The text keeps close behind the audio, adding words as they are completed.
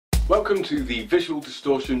Welcome to the Visual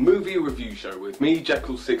Distortion movie review show with me,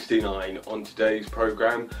 Jeccles69. On today's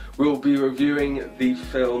programme, we'll be reviewing the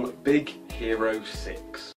film Big Hero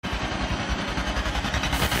 6.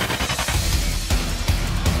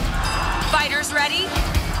 Fighters ready?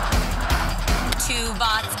 2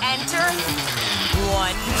 bots enter,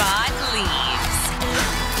 1 bot leaves.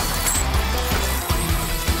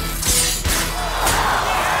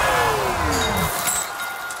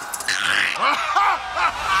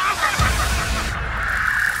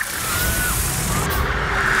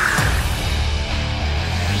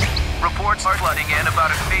 Reports are flooding in about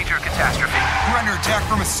a major catastrophe. We're under attack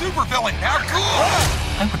from a supervillain. How cool!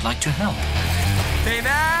 I would like to help.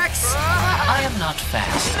 Baymax! I am not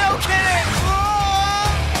fast. No kidding!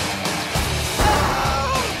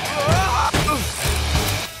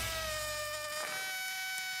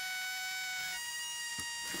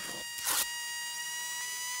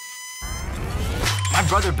 My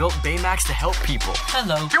brother built Baymax to help people.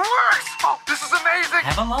 Hello. You're worse! Oh, this is amazing!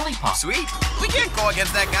 Have a lollipop. Sweet. We can't go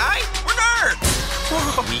against that guy. We're nerds.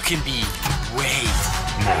 We can be way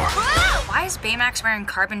more. Why is Baymax wearing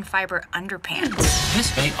carbon fiber underpants?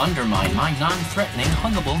 This may undermine my non-threatening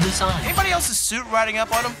huggable design. Anybody else's suit riding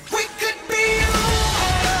up on him? We could be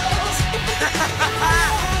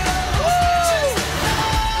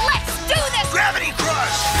Let's do this! Gravity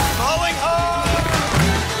Crush! Falling hard!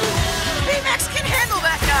 Baymax can handle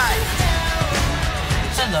that guy!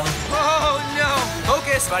 Hello. Oh no!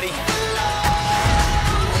 Focus, buddy.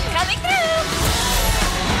 Coming through!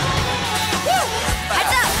 Woo!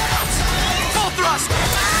 Heads up! Full thrust!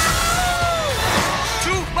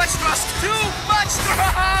 Too much thrust! Too much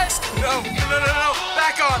thrust! No!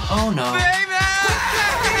 Back on! Oh no. Baymax!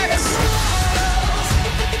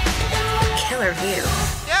 Killer view.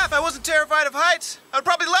 Yeah, if I wasn't terrified of heights, I'd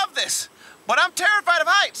probably love this. But I'm terrified of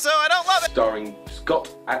heights, so I don't love it. Starring Scott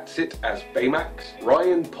Adsit as Baymax,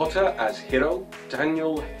 Ryan Potter as Hiro,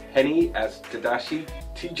 Daniel Henney as Tadashi,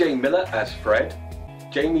 TJ Miller as Fred,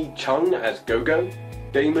 Jamie Chung as Gogo,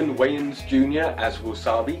 Damon Wayans Jr. as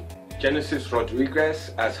Wasabi, Genesis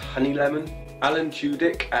Rodriguez as Honey Lemon, Alan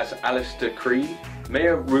Tudyk as Alistair Creed,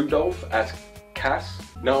 Maya Rudolph as Cass.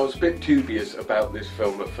 Now, I was a bit dubious about this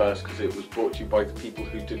film at first because it was brought to you by the people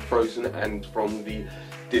who did Frozen and from the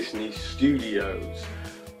Disney Studios.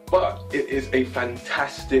 But it is a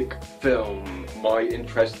fantastic film. My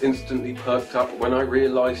interest instantly perked up when I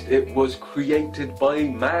realised it was created by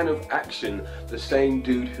Man of Action, the same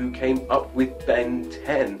dude who came up with Ben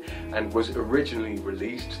 10 and was originally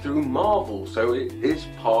released through Marvel, so it is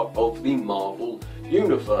part of the Marvel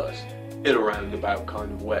universe in a roundabout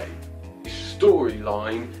kind of way. The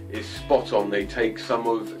storyline is spot on. They take some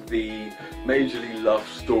of the majorly loved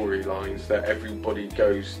storylines that everybody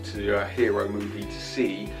goes to a hero movie to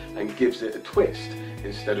see and gives it a twist.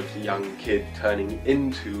 Instead of the young kid turning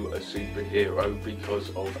into a superhero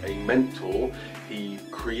because of a mentor, he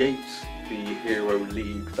creates the hero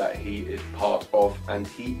league that he is part of, and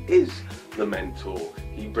he is the mentor.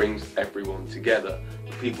 He brings everyone together.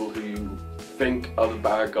 The people who you think are the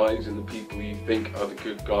bad guys and the people you think are the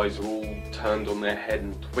good guys are all turned on their head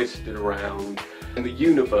and twisted around. And the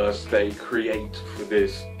universe they create for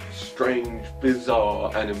this strange,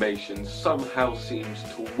 bizarre animation somehow seems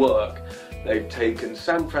to work. They've taken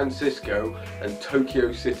San Francisco and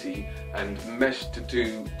Tokyo City and meshed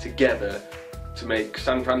together to make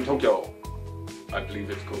San Fran Tokyo, I believe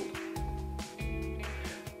it's called.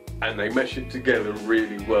 And they mesh it together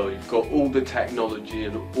really well. You've got all the technology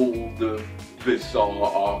and all the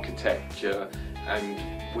bizarre architecture and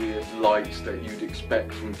weird lights that you'd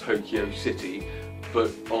expect from Tokyo City,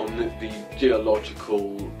 but on the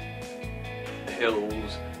geological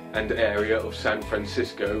hills and area of San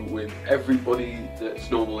Francisco, with everybody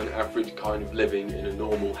that's normal and average kind of living in a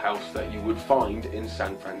normal house that you would find in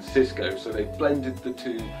San Francisco. So they blended the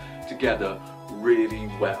two together really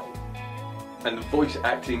well. And the voice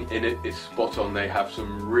acting in it is spot on. They have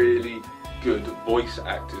some really good voice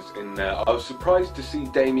actors in there. I was surprised to see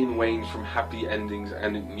Damien Wayans from Happy Endings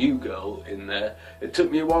and New Girl in there. It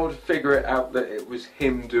took me a while to figure it out that it was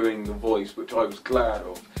him doing the voice, which I was glad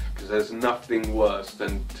of, because there's nothing worse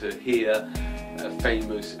than to hear a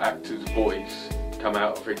famous actor's voice come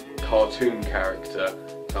out of a cartoon character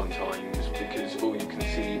sometimes, because all you can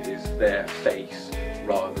see is their face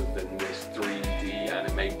rather than this 3D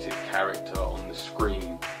animated character on the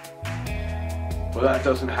screen. Well, that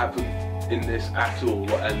doesn't happen in this at all,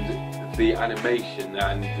 and the animation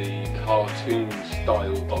and the cartoon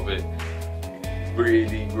style of it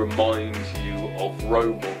really reminds you of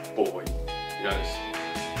Robot Boy. You know,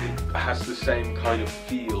 it has the same kind of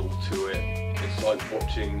feel to it. It's like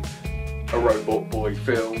watching a Robot Boy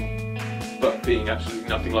film, but being absolutely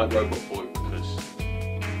nothing like Robot Boy, because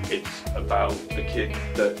it's about a kid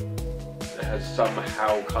that has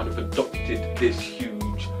somehow kind of adopted this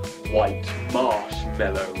huge white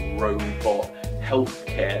marshmallow robot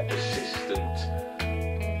healthcare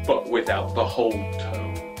assistant, but without the whole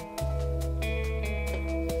tone.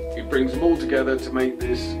 He brings them all together to make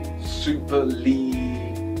this super lean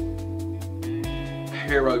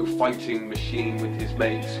hero fighting machine with his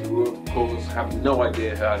mates, who of course have no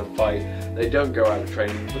idea how to fight. They don't go out of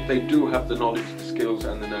training, but they do have the knowledge, the skills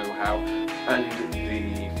and the know-how, and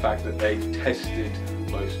the fact that they've tested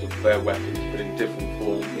most of their weapons but in different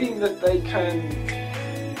forms mean that they can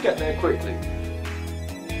get there quickly.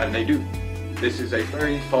 And they do. This is a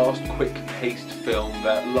very fast, quick-paced film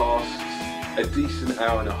that lasts a decent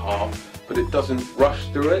hour and a half, but it doesn't rush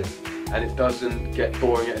through it, and it doesn't get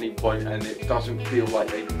boring at any point, and it doesn't feel like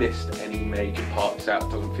they've missed any major parts out. It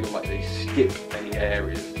doesn't feel like they skip any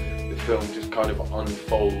areas. The film just kind of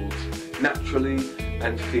unfolds naturally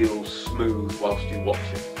and feels smooth whilst you watch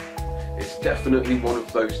it. It's definitely one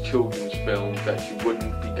of those children's films that you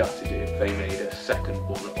wouldn't be gutted if they made a second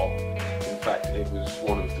one of. In fact, it was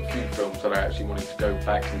one of the few films that I actually wanted to go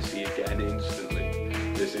back and see again instantly.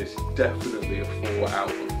 This is definitely a 4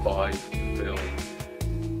 out of 5 film.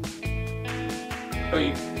 I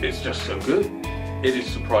mean, it's just so good. It is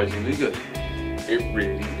surprisingly good. It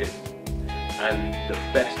really is. And the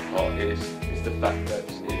best part is the fact that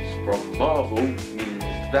it's from Marvel means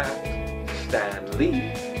that Stan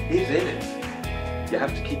Lee is in it. You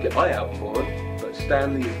have to keep your eye out for it, but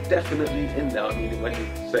Stan Lee is definitely in there. I mean, when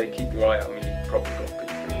you say keep your eye out, I mean, you've probably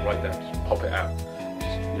got people right there, just pop it out.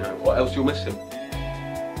 Just, you know, what else you'll miss him?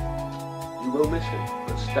 You will miss him,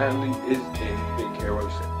 but Stan Lee is in Big Hero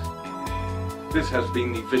 6. This has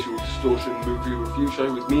been the Visual Distortion movie review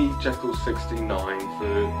show with me, Jeccles69, for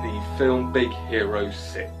the film Big Hero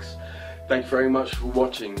 6. Thank you very much for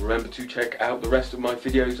watching. Remember to check out the rest of my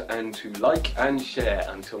videos and to like and share.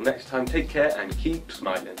 Until next time, take care and keep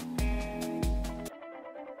smiling.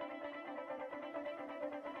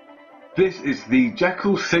 This is the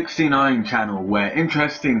Jeccles69 channel, where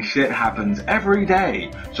interesting shit happens every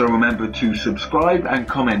day. So remember to subscribe and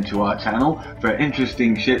comment to our channel for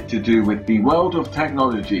interesting shit to do with the world of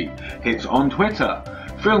technology. Hits on Twitter,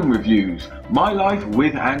 film reviews, my life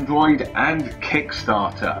with Android and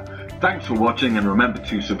Kickstarter. Thanks for watching, and remember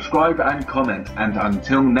to subscribe and comment, and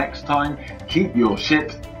until next time, keep your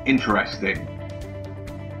shit interesting.